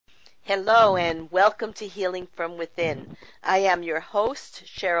Hello and welcome to Healing from Within. I am your host,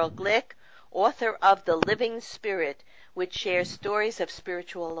 Cheryl Glick, author of The Living Spirit, which shares stories of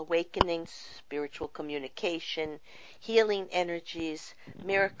spiritual awakening, spiritual communication, healing energies,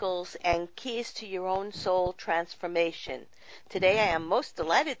 miracles, and keys to your own soul transformation. Today I am most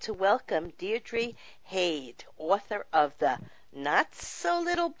delighted to welcome Deirdre Hade, author of the Not So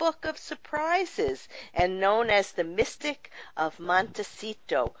Little Book of Surprises and known as the Mystic of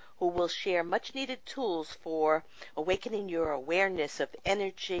Montecito, who will share much needed tools for awakening your awareness of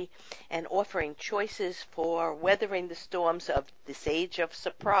energy and offering choices for weathering the storms of this age of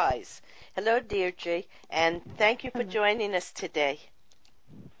surprise. Hello, Deirdre, and thank you for Hello. joining us today.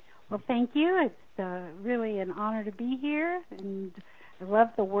 Well, thank you. It's really an honor to be here, and I love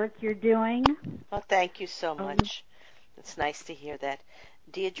the work you're doing. Well, thank you so much. It's nice to hear that.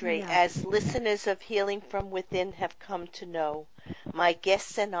 Deirdre, Yeah. as listeners of Healing from Within have come to know, my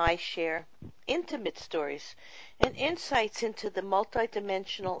guests and I share intimate stories and insights into the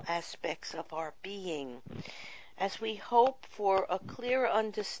multidimensional aspects of our being as we hope for a clearer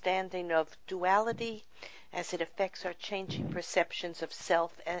understanding of duality as it affects our changing perceptions of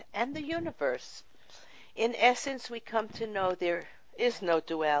self and the universe. In essence, we come to know there is no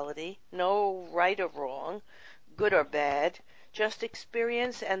duality, no right or wrong, good or bad, just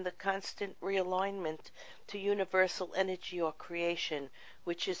experience and the constant realignment to universal energy or creation,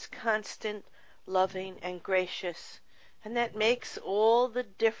 which is constant, loving, and gracious. And that makes all the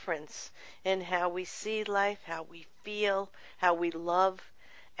difference in how we see life, how we feel, how we love,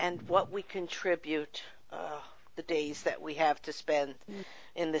 and what we contribute the days that we have to spend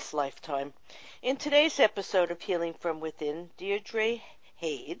in this lifetime. In today's episode of Healing from Within, Deirdre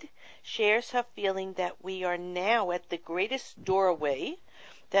Hade shares her feeling that we are now at the greatest doorway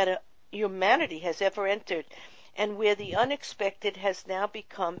that humanity has ever entered, and where the unexpected has now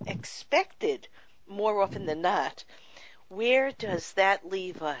become expected more often than not. Where does that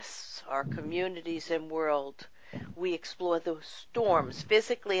leave us, our communities and world? We explore the storms,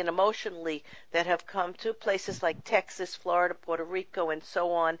 physically and emotionally, that have come to places like Texas, Florida, Puerto Rico, and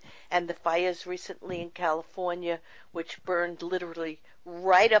so on, and the fires recently in California, which burned literally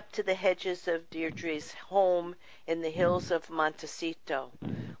right up to the hedges of Deirdre's home in the hills of Montecito.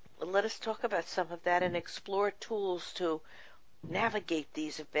 Let us talk about some of that and explore tools to navigate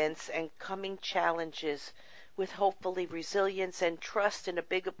these events and coming challenges with hopefully resilience and trust in a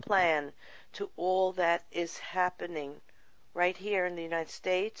bigger plan to all that is happening right here in the United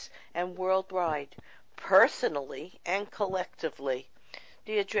States and worldwide, personally and collectively.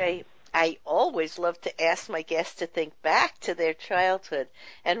 Deirdre, I always love to ask my guests to think back to their childhood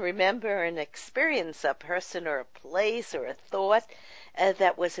and remember an experience, a person or a place or a thought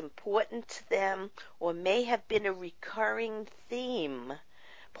that was important to them or may have been a recurring theme,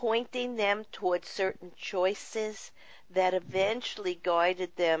 pointing them towards certain choices that eventually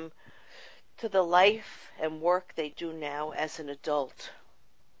guided them to the life and work they do now as an adult.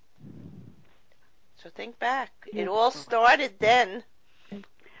 So think back. It all Beautiful. started then.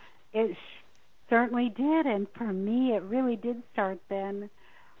 It certainly did, and for me, it really did start then.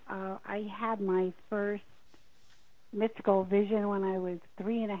 I had my first mystical vision when I was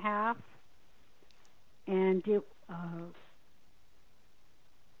 3.5, and it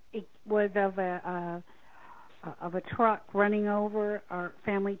was of a truck running over our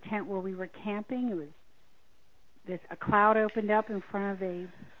family tent where we were camping. It was a cloud opened up in front of a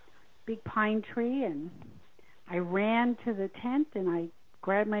big pine tree, and I ran to the tent and I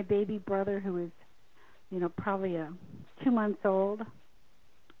grabbed my baby brother, who was, probably 2 months old,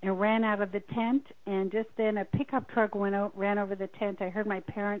 and ran out of the tent. And just then, a pickup truck ran over the tent. I heard my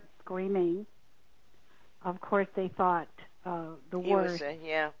parents screaming. Of course, they thought the worst.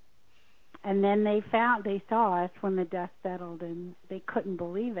 Yeah. And then they saw us when the dust settled, and they couldn't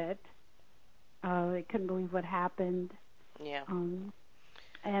believe it. They couldn't believe what happened. Yeah.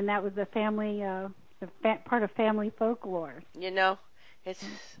 And that was a family, part of family folklore. It's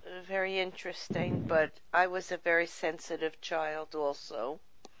very interesting, but I was a very sensitive child also,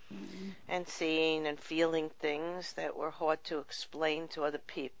 and seeing and feeling things that were hard to explain to other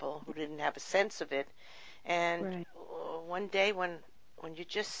people who didn't have a sense of it. And Right. One day when you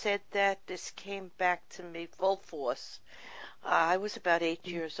just said that, this came back to me full force. I was about 8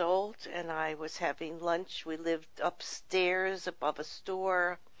 years old, and I was having lunch. We lived upstairs above a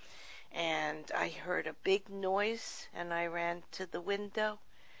store, and I heard a big noise, and I ran to the window,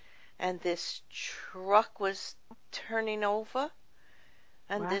 and this truck was turning over,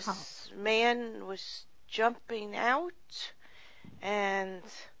 and Wow. this man was jumping out, and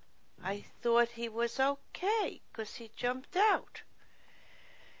I thought he was okay because he jumped out.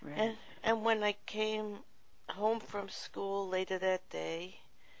 Right. And when I came home from school later that day,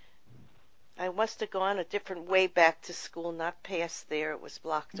 I must have gone a different way back to school, not past there. It was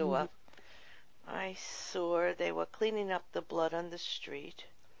blocked Mm. off. I saw they were cleaning up the blood on the street,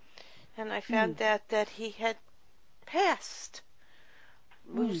 and I Mm. found out that he had passed.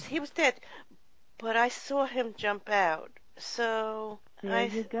 Mm. He was dead, but I saw him jump out. So There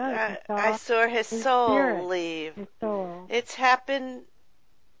you go. You I saw saw his his soul spirit, leave. his soul. It's happened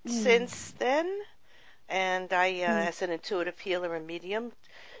Mm. since then, and I, Mm. as an intuitive healer and medium,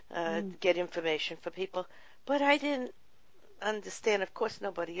 Mm. get information for people. But I didn't understand. Of course,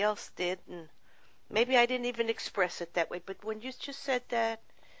 nobody else did, and maybe I didn't even express it that way. But when you just said that,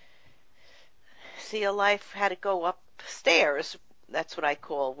 see, a life had to go upstairs. That's what I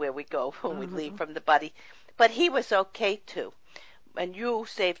call where we go when we leave Uh-huh. from the body. But he was okay too. And you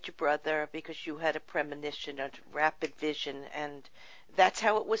saved your brother because you had a premonition, a rapid vision, and that's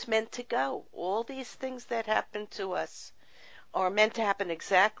how it was meant to go. All these things that happen to us are meant to happen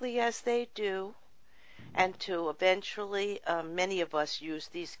exactly as they do, and to eventually, many of us use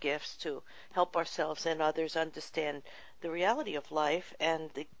these gifts to help ourselves and others understand the reality of life and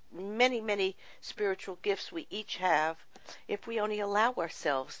the many, many spiritual gifts we each have if we only allow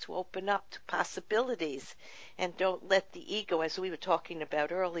ourselves to open up to possibilities and don't let the ego, as we were talking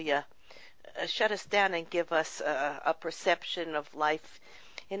about earlier, shut us down and give us a perception of life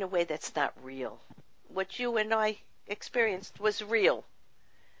in a way that's not real. What you and I experienced was real.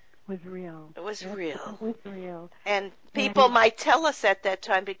 Was real. It was Yes, real. it was real. And people And might tell us at that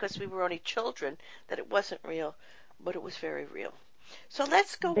time, because we were only children, that it wasn't real, but it was very real. So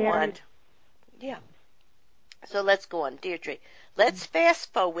let's go on. very. Yeah. So let's go on, Deirdre. Let's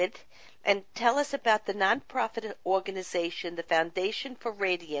fast forward and tell us about the nonprofit organization, the Foundation for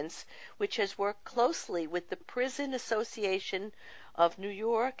Radiance, which has worked closely with the Prison Association of New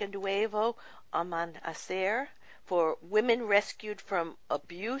York and Nuevo Amanhacer for women rescued from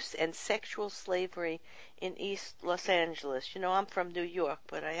abuse and sexual slavery in East Los Angeles. You know, I'm from New York,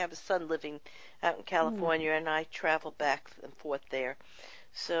 but I have a son living out in Mm. California, and I travel back and forth there.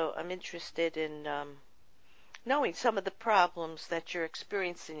 So I'm interested in knowing some of the problems that you're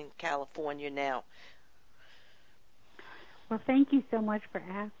experiencing in California now. Well, thank you so much for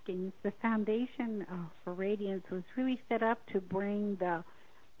asking. The Foundation for Radiance was really set up to bring the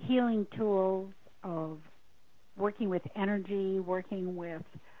healing tools of working with energy, working with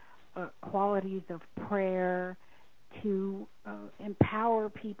qualities of prayer, to empower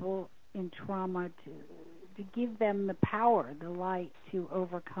people in trauma, to give them the power, the light to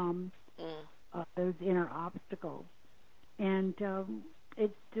overcome Mm. those inner obstacles. And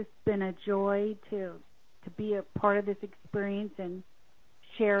it's just been a joy to be a part of this experience and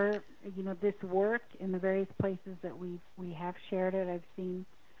share, this work in the various places that we have shared it. I've seen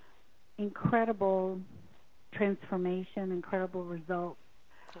incredible transformation, incredible results.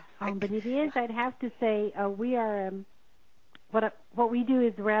 But it is, I'd have to say, we are what we do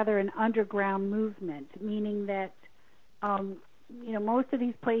is rather an underground movement, meaning that most of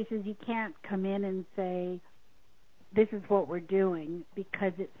these places you can't come in and say this is what we're doing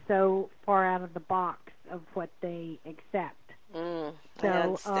because it's so far out of the box of what they accept. I So,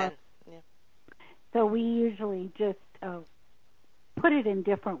 understand. Yeah. so we usually just put it in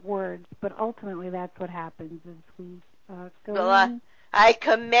different words, but ultimately that's what happens is we go Well, in. I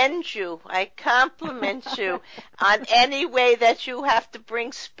commend you. I compliment you on any way that you have to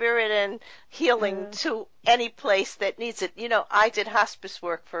bring spirit and healing to any place that needs it. You know, I did hospice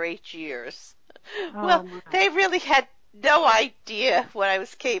work for 8 years. Oh Well, my. they really had no idea what I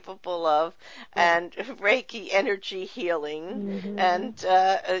was capable of, Right. and Reiki energy healing, Mm-hmm. and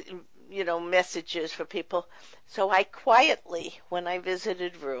messages for people. So I quietly, when I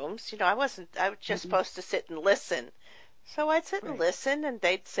visited rooms, I was just Mm-hmm. supposed to sit and listen. So I'd sit and Right. listen, and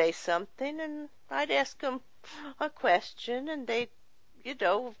they'd say something, and I'd ask them a question, and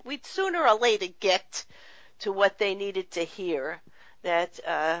we'd sooner or later get to what they needed to hear.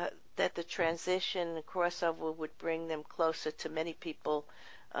 That the transition and crossover would bring them closer to many people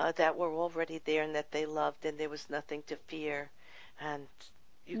that were already there and that they loved, and there was nothing to fear. And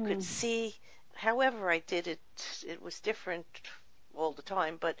you could Mm. see, however I did it, it was different all the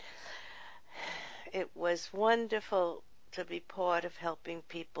time, but it was wonderful to be part of helping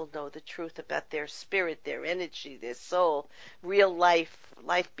people know the truth about their spirit, their energy, their soul, real life,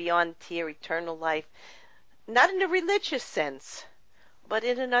 life beyond here, eternal life. Not in a religious sense, but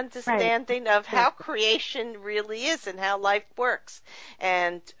in an Right. understanding of Right. how creation really is and how life works.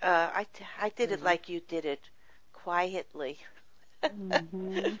 And I did it like you did it, quietly.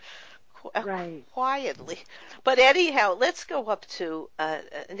 Mm-hmm. Right. quietly. But anyhow, let's go up to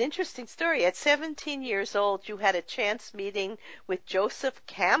an interesting story. At 17 years old, you had a chance meeting with Joseph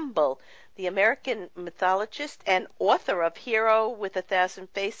Campbell, the American mythologist and author of Hero with a Thousand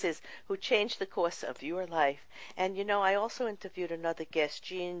Faces, who changed the course of your life. And I also interviewed another guest,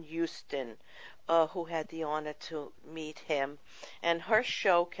 Jean Houston, who had the honor to meet him. And her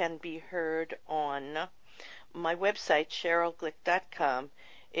show can be heard on my website, CherylGlick.com.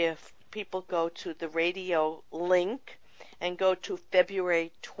 If people go to the radio link and go to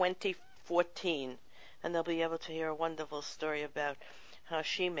February 2014, and they'll be able to hear a wonderful story about how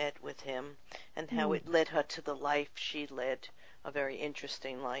she met with him and how it led her to the life she led, a very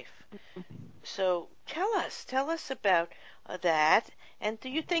interesting life. So tell us about that. And do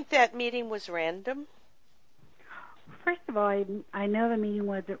you think that meeting was random? First of all, I know the meeting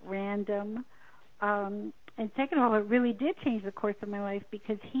wasn't random. And second of all, it really did change the course of my life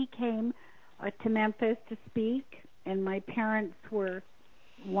because he came to Memphis to speak, and my parents were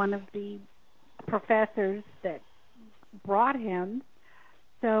one of the professors that brought him.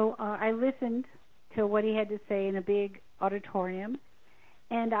 So I listened to what he had to say in a big auditorium,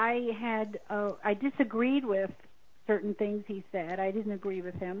 and I disagreed with certain things he said. I didn't agree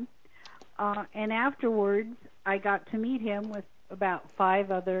with him. And afterwards, I got to meet him with about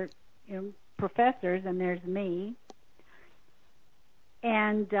 5 other professors, and there's me.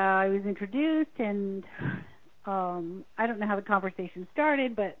 And I was introduced, and I don't know how the conversation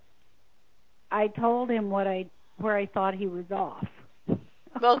started, but I told him where I thought he was off.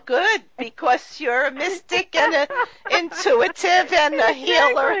 Well, good, because you're a mystic and an intuitive and a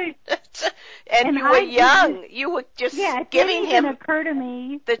healer. and you were young. You were just giving him occur to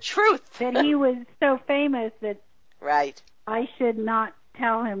me the truth. that he was so famous that right. I should not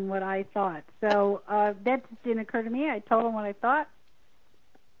tell him what I thought. So that didn't occur to me. I told him what I thought.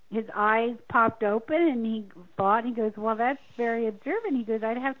 His eyes popped open, and he goes, well, that's very observant. He goes,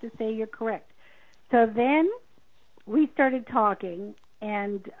 I'd have to say you're correct. So then we started talking,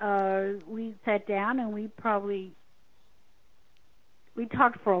 and we sat down, and we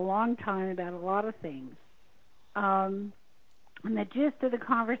talked for a long time about a lot of things. And the gist of the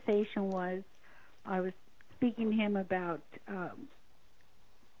conversation was I was speaking to him about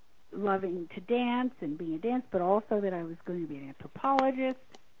loving to dance and being a dancer, but also that I was going to be an anthropologist.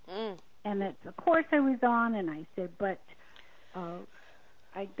 And that's a course I was on, and I said, but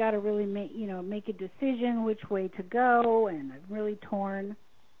I got to really make a decision which way to go, and I'm really torn.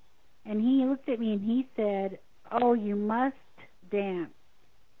 And he looked at me and he said, oh, you must dance.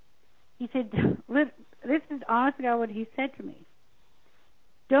 He said, this is honestly what he said to me.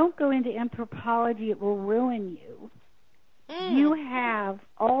 Don't go into anthropology, it will ruin you. You have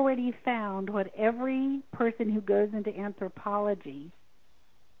already found what every person who goes into anthropology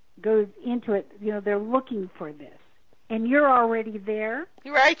goes into it. They're looking for this. And you're already there.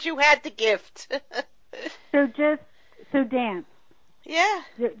 Right, you had the gift. So dance. Yeah.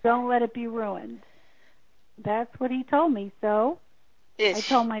 Don't let it be ruined. That's what he told me. So I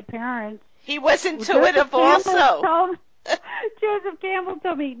told my parents. He was intuitive also. Joseph Campbell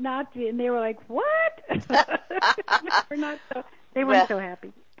told me not to, and they were like, what? They weren't so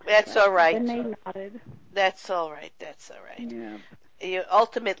happy. That's all right. And they nodded. That's all right. Yeah.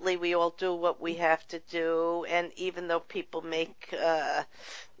 Ultimately, we all do what we have to do, and even though people make,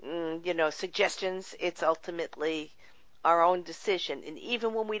 suggestions, it's ultimately our own decision. And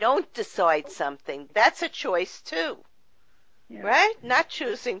even when we don't decide something, that's a choice too. Yeah. Right? Not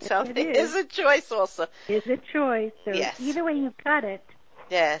choosing something is a choice also. It's a choice. So yes. Either way you cut it.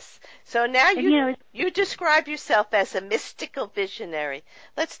 Yes. So now you describe yourself as a mystical visionary.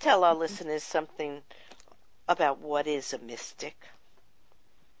 Let's tell our listeners something about what is a mystic.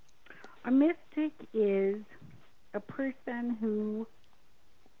 A mystic is a person who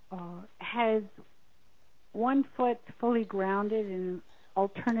has one foot fully grounded in an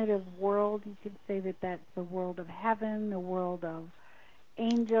alternative world. You could say that that's the world of heaven, the world of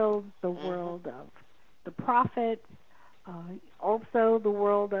angels, the world of the prophets, also the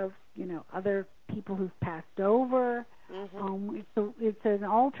world of other people who've passed over. It's an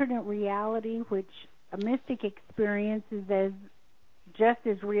alternate reality which a mystic experiences as just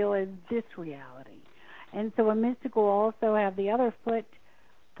as real as this reality. And so a mystic will also have the other foot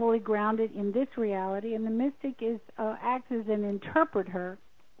fully grounded in this reality, and the mystic acts as an interpreter,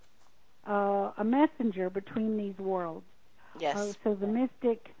 a messenger between these worlds. Yes. So the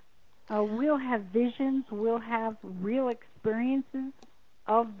mystic will have visions, will have real experiences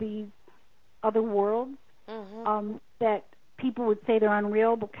of these other worlds that people would say they're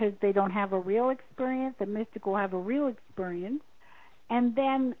unreal because they don't have a real experience. The mystic will have a real experience, And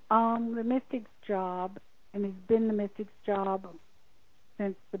then the mystic's job, and it's been the mystic's job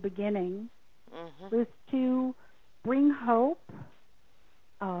since the beginning, was to bring hope,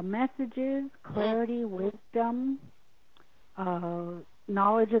 messages, clarity, wisdom,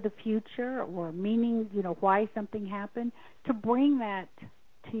 knowledge of the future, or meaning, why something happened, to bring that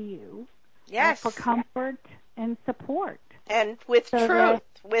to you. Yes. For comfort and support. And with truth.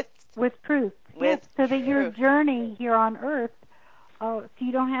 With truth. Yes, so that your journey here on Earth, so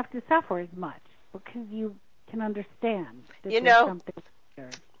you don't have to suffer as much, because you can understand that there's something there.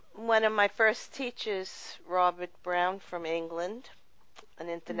 One of my first teachers, Robert Brown from England, an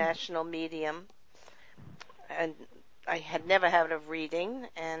international medium, and I had never had a reading,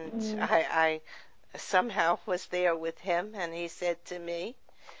 and I somehow was there with him, and he said to me,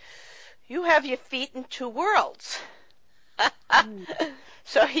 "You have your feet in two worlds."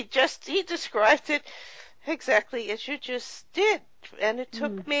 So he described it exactly as you just did, and it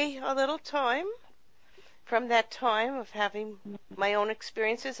took me a little time from that time of having my own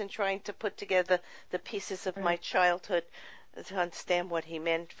experiences and trying to put together the pieces of my childhood to understand what he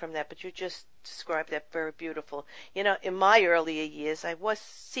meant from that. But you just described that very beautiful. In my earlier years, I was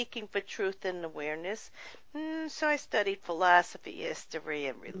seeking for truth and awareness, so I studied philosophy, history,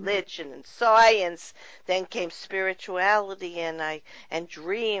 and religion and science. Then came spirituality and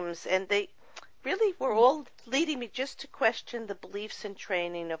dreams, and they really were all leading me just to question the beliefs and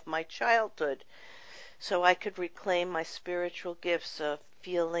training of my childhood, so I could reclaim my spiritual gifts of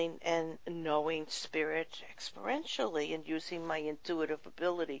feeling and knowing spirit experientially and using my intuitive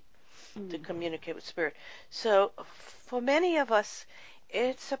ability to communicate with spirit. So for many of us,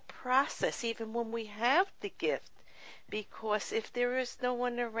 it's a process, even when we have the gift, because if there is no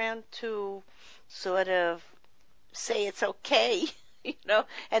one around to sort of say it's okay,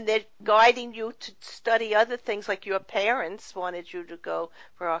 and they're guiding you to study other things, like your parents wanted you to go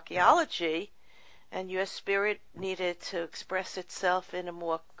for archaeology, and your spirit needed to express itself in a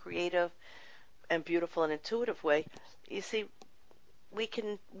more creative and beautiful and intuitive way. You see, we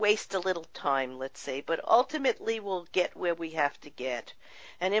can waste a little time, let's say, but ultimately we'll get where we have to get.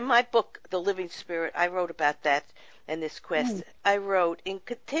 And in my book, The Living Spirit, I wrote about that and this quest. I wrote, in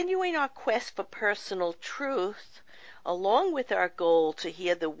continuing our quest for personal truth, along with our goal to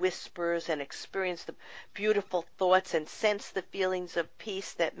hear the whispers and experience the beautiful thoughts and sense the feelings of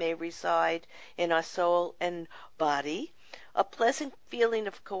peace that may reside in our soul and body, a pleasant feeling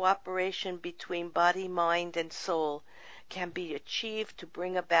of cooperation between body, mind, and soul can be achieved to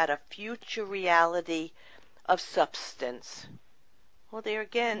bring about a future reality of substance. Well, there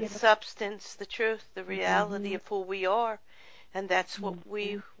again, substance, the truth, the reality of who we are. And that's what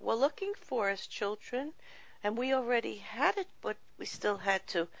we were looking for as children. And we already had it, but we still had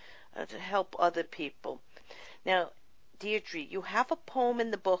to help other people. Now, Deirdre, you have a poem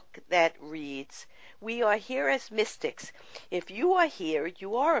in the book that reads, "We are here as mystics. If you are here,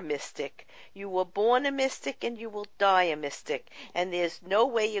 you are a mystic. You were born a mystic and you will die a mystic. And there's no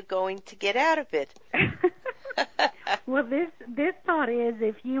way you're going to get out of it." Well, this thought is,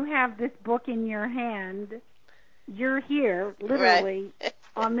 if you have this book in your hand, you're here, literally,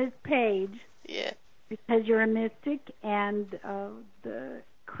 on this page. Yeah. Because you're a mystic, and the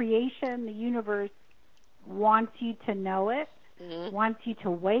creation, the universe, wants you to know it, wants you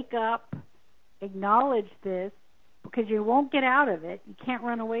to wake up, acknowledge this, because you won't get out of it. You can't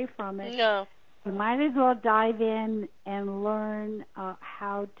run away from it. No. You might as well dive in and learn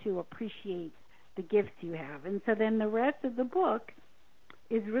how to appreciate the gifts you have. And so then the rest of the book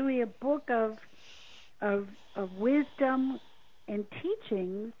is really a book of wisdom and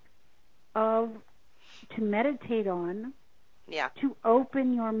teachings to meditate on, to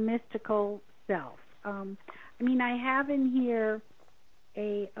open your mystical self. I have in here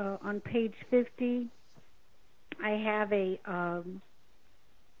on page 50, I have a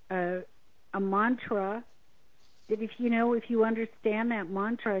mantra that if you understand that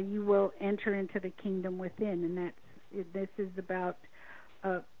mantra, you will enter into the kingdom within, and this is about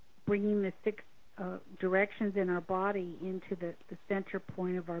bringing the six directions in our body into the center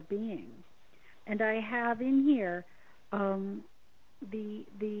point of our being. And I have in here the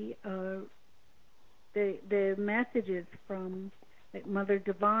messages from Mother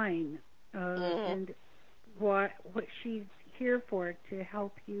Divine and what she's here for, to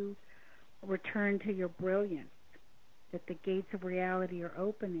help you return to your brilliance, that the gates of reality are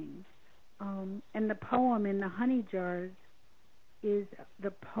opening. And the poem in the honey jars is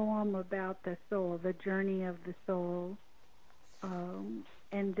the poem about the soul, the journey of the soul,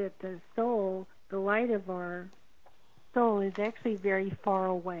 and that the soul, the light of our soul, is actually very far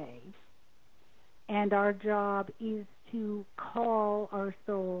away. And our job is to call our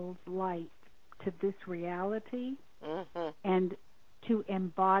soul's light to this reality and to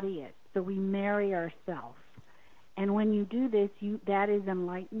embody it. So we marry ourselves. And when you do this, that is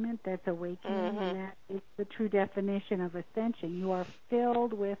enlightenment, that's awakening, and that is the true definition of ascension. You are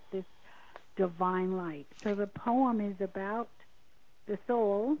filled with this divine light. So the poem is about the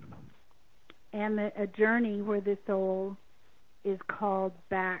soul and a journey where the soul is called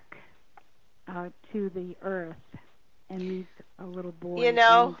back to the earth and meets a little boy. You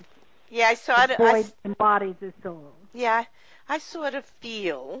know, yeah, I sort the of... boy embodies the soul. Yeah, I sort of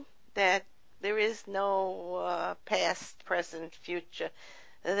feel that there is no past, present, future,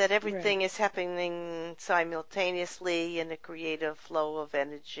 that everything is happening simultaneously in a creative flow of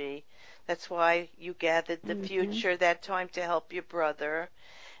energy. That's why you gathered the future that time to help your brother.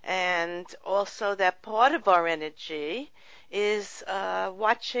 And also that part of our energy is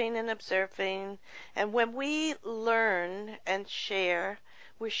watching and observing. And when we learn and share,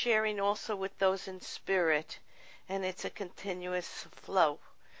 we're sharing also with those in spirit. And it's a continuous flow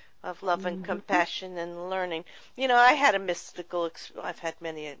of love and compassion and learning. You know, I've had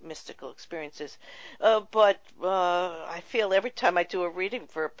many mystical experiences, but I feel every time I do a reading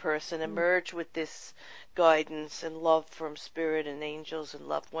for a person, emerge with this guidance and love from spirit and angels and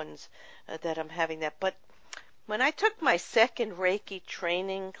loved ones that I'm having that. But when I took my second Reiki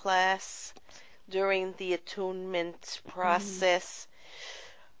training class during the attunement process,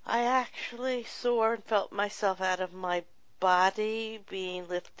 I actually saw and felt myself out of my body being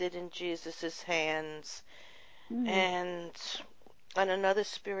lifted in Jesus' hands. And on another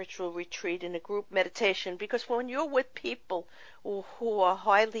spiritual retreat in a group meditation, because when you're with people who are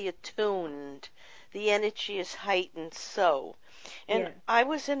highly attuned, the energy is heightened so. And I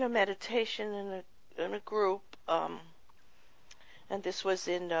was in a meditation in a group, and this was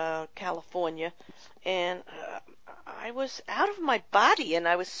in California, and I was out of my body, and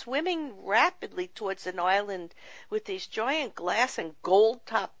I was swimming rapidly towards an island with these giant glass and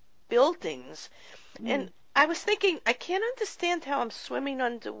gold-top buildings. And I was thinking, I can't understand how I'm swimming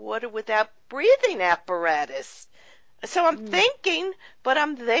underwater without breathing apparatus. So I'm thinking, but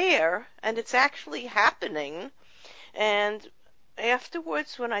I'm there, and it's actually happening. And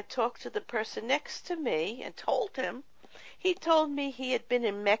afterwards, when I talked to the person next to me and told him, he told me he had been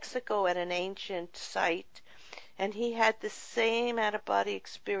in Mexico at an ancient site, and he had the same out-of-body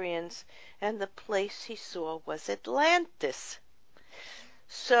experience, and the place he saw was Atlantis.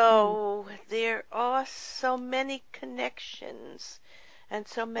 So there are so many connections and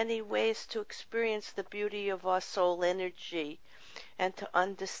so many ways to experience the beauty of our soul energy and to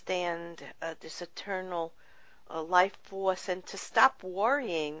understand this eternal life force, and to stop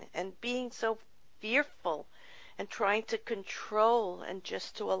worrying and being so fearful and trying to control, and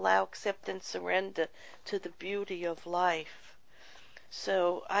just to allow acceptance, surrender to the beauty of life.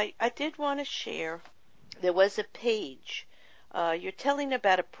 So I did want to share, there was a page, you're telling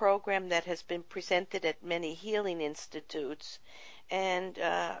about a program that has been presented at many healing institutes, and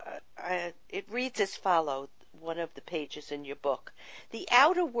it reads as follows, one of the pages in your book. The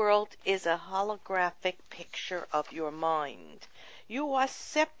outer world is a holographic picture of your mind. You are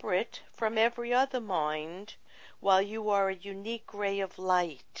separate from every other mind, while you are a unique ray of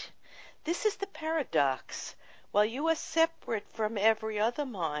light. This is the paradox. While you are separate from every other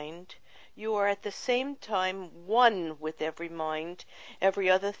mind, you are at the same time one with every mind, every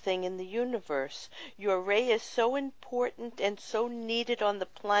other thing in the universe. Your ray is so important and so needed on the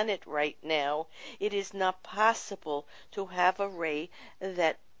planet right now, it is not possible to have a ray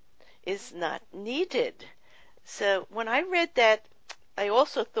that is not needed. So when I read that, I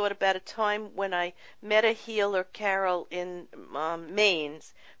also thought about a time when I met a healer, Carol, in Maine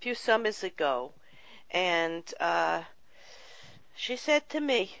a few summers ago. And she said to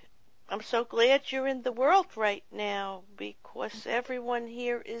me, I'm so glad you're in the world right now, because everyone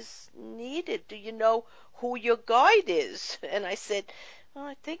here is needed. Do you know who your guide is? And I said, well,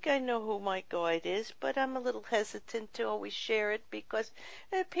 I think I know who my guide is, but I'm a little hesitant to always share it, because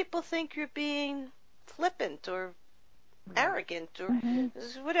people think you're being flippant or arrogant or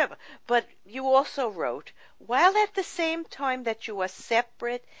whatever. But you also wrote, while at the same time that you are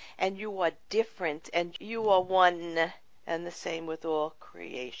separate and you are different and you are one and the same with all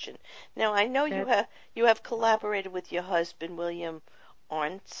creation. Now I know you have collaborated with your husband, William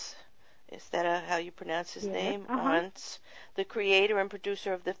Arntz. Is that how you pronounce his name? Arntz, the creator and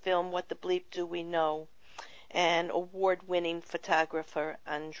producer of the film What the Bleep Do We Know, and award-winning photographer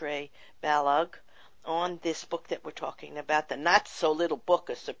Andre Balog, on this book that we're talking about, the Not-So-Little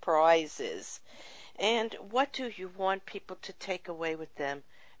Book of Surprises. And what do you want people to take away with them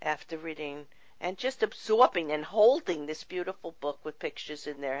after reading and just absorbing and holding this beautiful book with pictures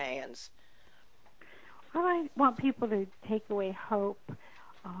in their hands. Well, I want people to take away hope.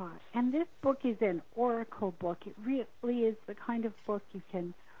 And this book is an oracle book. It really is the kind of book you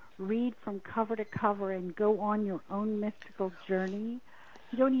can read from cover to cover and go on your own mystical journey.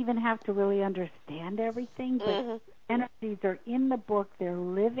 You don't even have to really understand everything, but energies are in the book. They're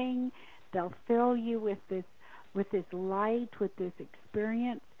living. They'll fill you with this light, with this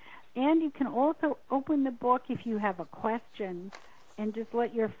experience. And you can also open the book if you have a question and just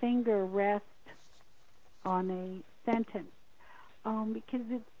let your finger rest on a sentence. Because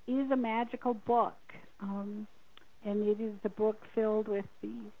it is a magical book, and it is a book filled with the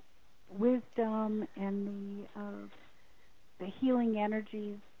wisdom and the healing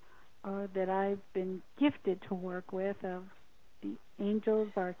energies that I've been gifted to work with, of the angels,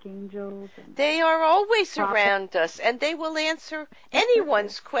 archangels. And they are always around us, and they will answer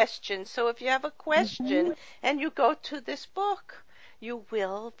anyone's question. So if you have a question and you go to this book, you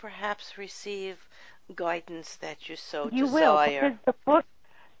will perhaps receive guidance that you so desire. You will, because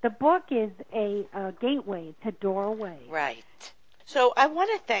the book is a gateway. It's a doorway. Right. So I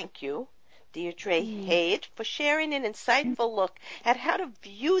want to thank you, Deirdre Hade, for sharing an insightful look at how to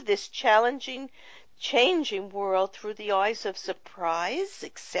view this challenging, changing world through the eyes of surprise,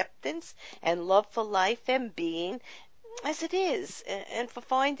 acceptance, and love for life and being as it is, and for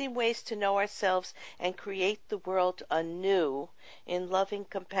finding ways to know ourselves and create the world anew in loving,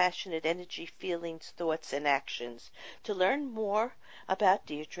 compassionate energy, feelings, thoughts, and actions. To learn more about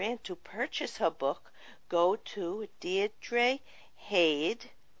Deirdre and to purchase her book, go to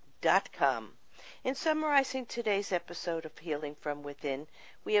DeirdreHade.com. In summarizing today's episode of Healing from Within,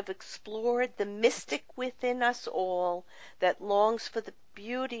 we have explored the mystic within us all that longs for the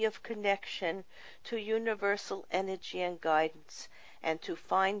beauty of connection to universal energy and guidance, and to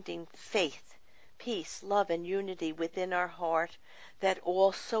finding faith, peace, love, and unity within our heart that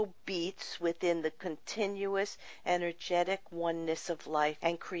also beats within the continuous energetic oneness of life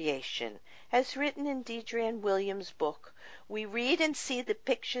and creation. As written in Deirdre Ann Williams' book, we read and see the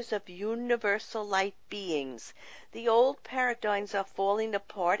pictures of universal light beings. The old paradigms are falling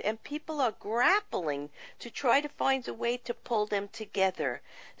apart, and people are grappling to try to find a way to pull them together.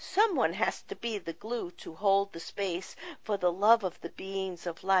 Someone has to be the glue to hold the space for the love of the beings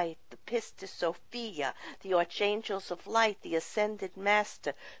of light, the Pistis Sophia, the archangels of light, the ascended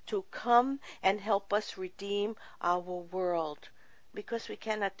master, to come and help us redeem our world. Because we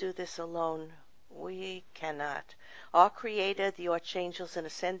cannot do this alone. We cannot. Our Creator, the archangels and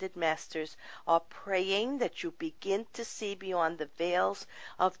ascended masters are praying that you begin to see beyond the veils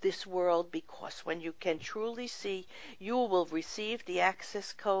of this world, because when you can truly see, you will receive the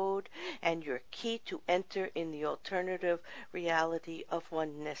access code and your key to enter in the alternative reality of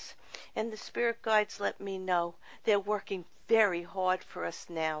oneness. And the spirit guides let me know they're working very hard for us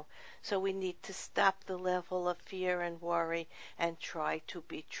now. So we need to stop the level of fear and worry and try to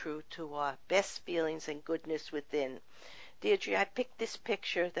be true to our best feelings and goodness within. Deirdre, I picked this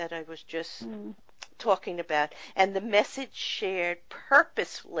picture that I was just talking about, and the message shared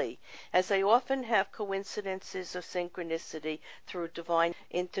purposefully, as I often have coincidences of synchronicity through divine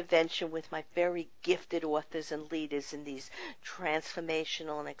intervention with my very gifted authors and leaders in these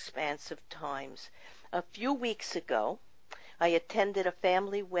transformational and expansive times. A few weeks ago, I attended a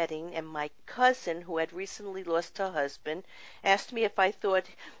family wedding, and my cousin, who had recently lost her husband, asked me if I thought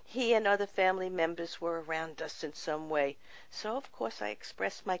he and other family members were around us in some way. So, of course, I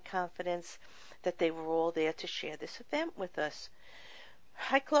expressed my confidence that they were all there to share this event with us.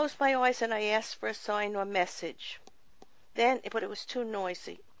 I closed my eyes and I asked for a sign or message. But it was too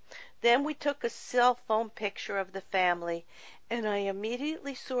noisy. Then we took a cell phone picture of the family, and I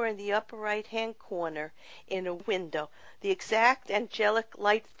immediately saw in the upper right-hand corner, in a window, the exact angelic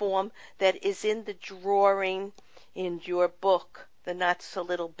light form that is in the drawing in your book, the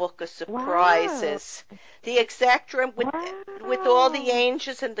not-so-little book of surprises. Wow. The exact drawing with all the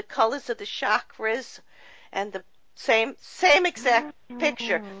angels and the colors of the chakras and the same exact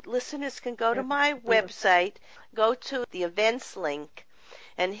picture. Listeners can go to my website, go to the events link,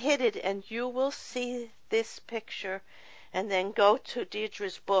 and hit it, and you will see this picture. And then go to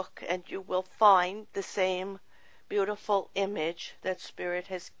Deirdre's book, and you will find the same beautiful image that Spirit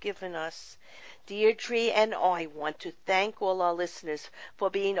has given us. Deirdre and I want to thank all our listeners for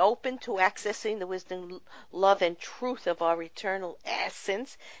being open to accessing the wisdom, love, and truth of our eternal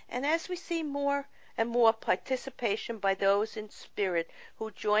essence. And as we see more and more participation by those in spirit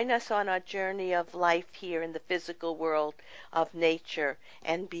who join us on our journey of life here in the physical world of nature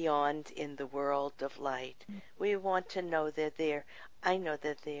and beyond in the world of light. We want to know they're there. I know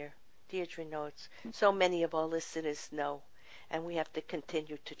they're there. Deirdre knows. So many of our listeners know, and we have to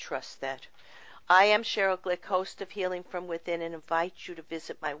continue to trust that. I am Cheryl Glick, host of Healing from Within, and invite you to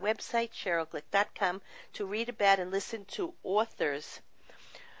visit my website, CherylGlick.com, to read about and listen to authors,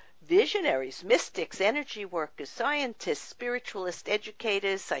 visionaries, mystics, energy workers, scientists, spiritualists,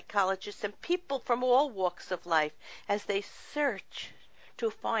 educators, psychologists, and people from all walks of life as they search to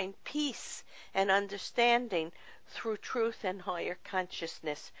find peace and understanding through truth and higher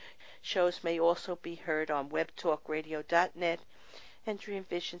consciousness. Shows may also be heard on webtalkradio.net and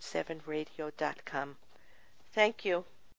dreamvision7radio.com. Thank you.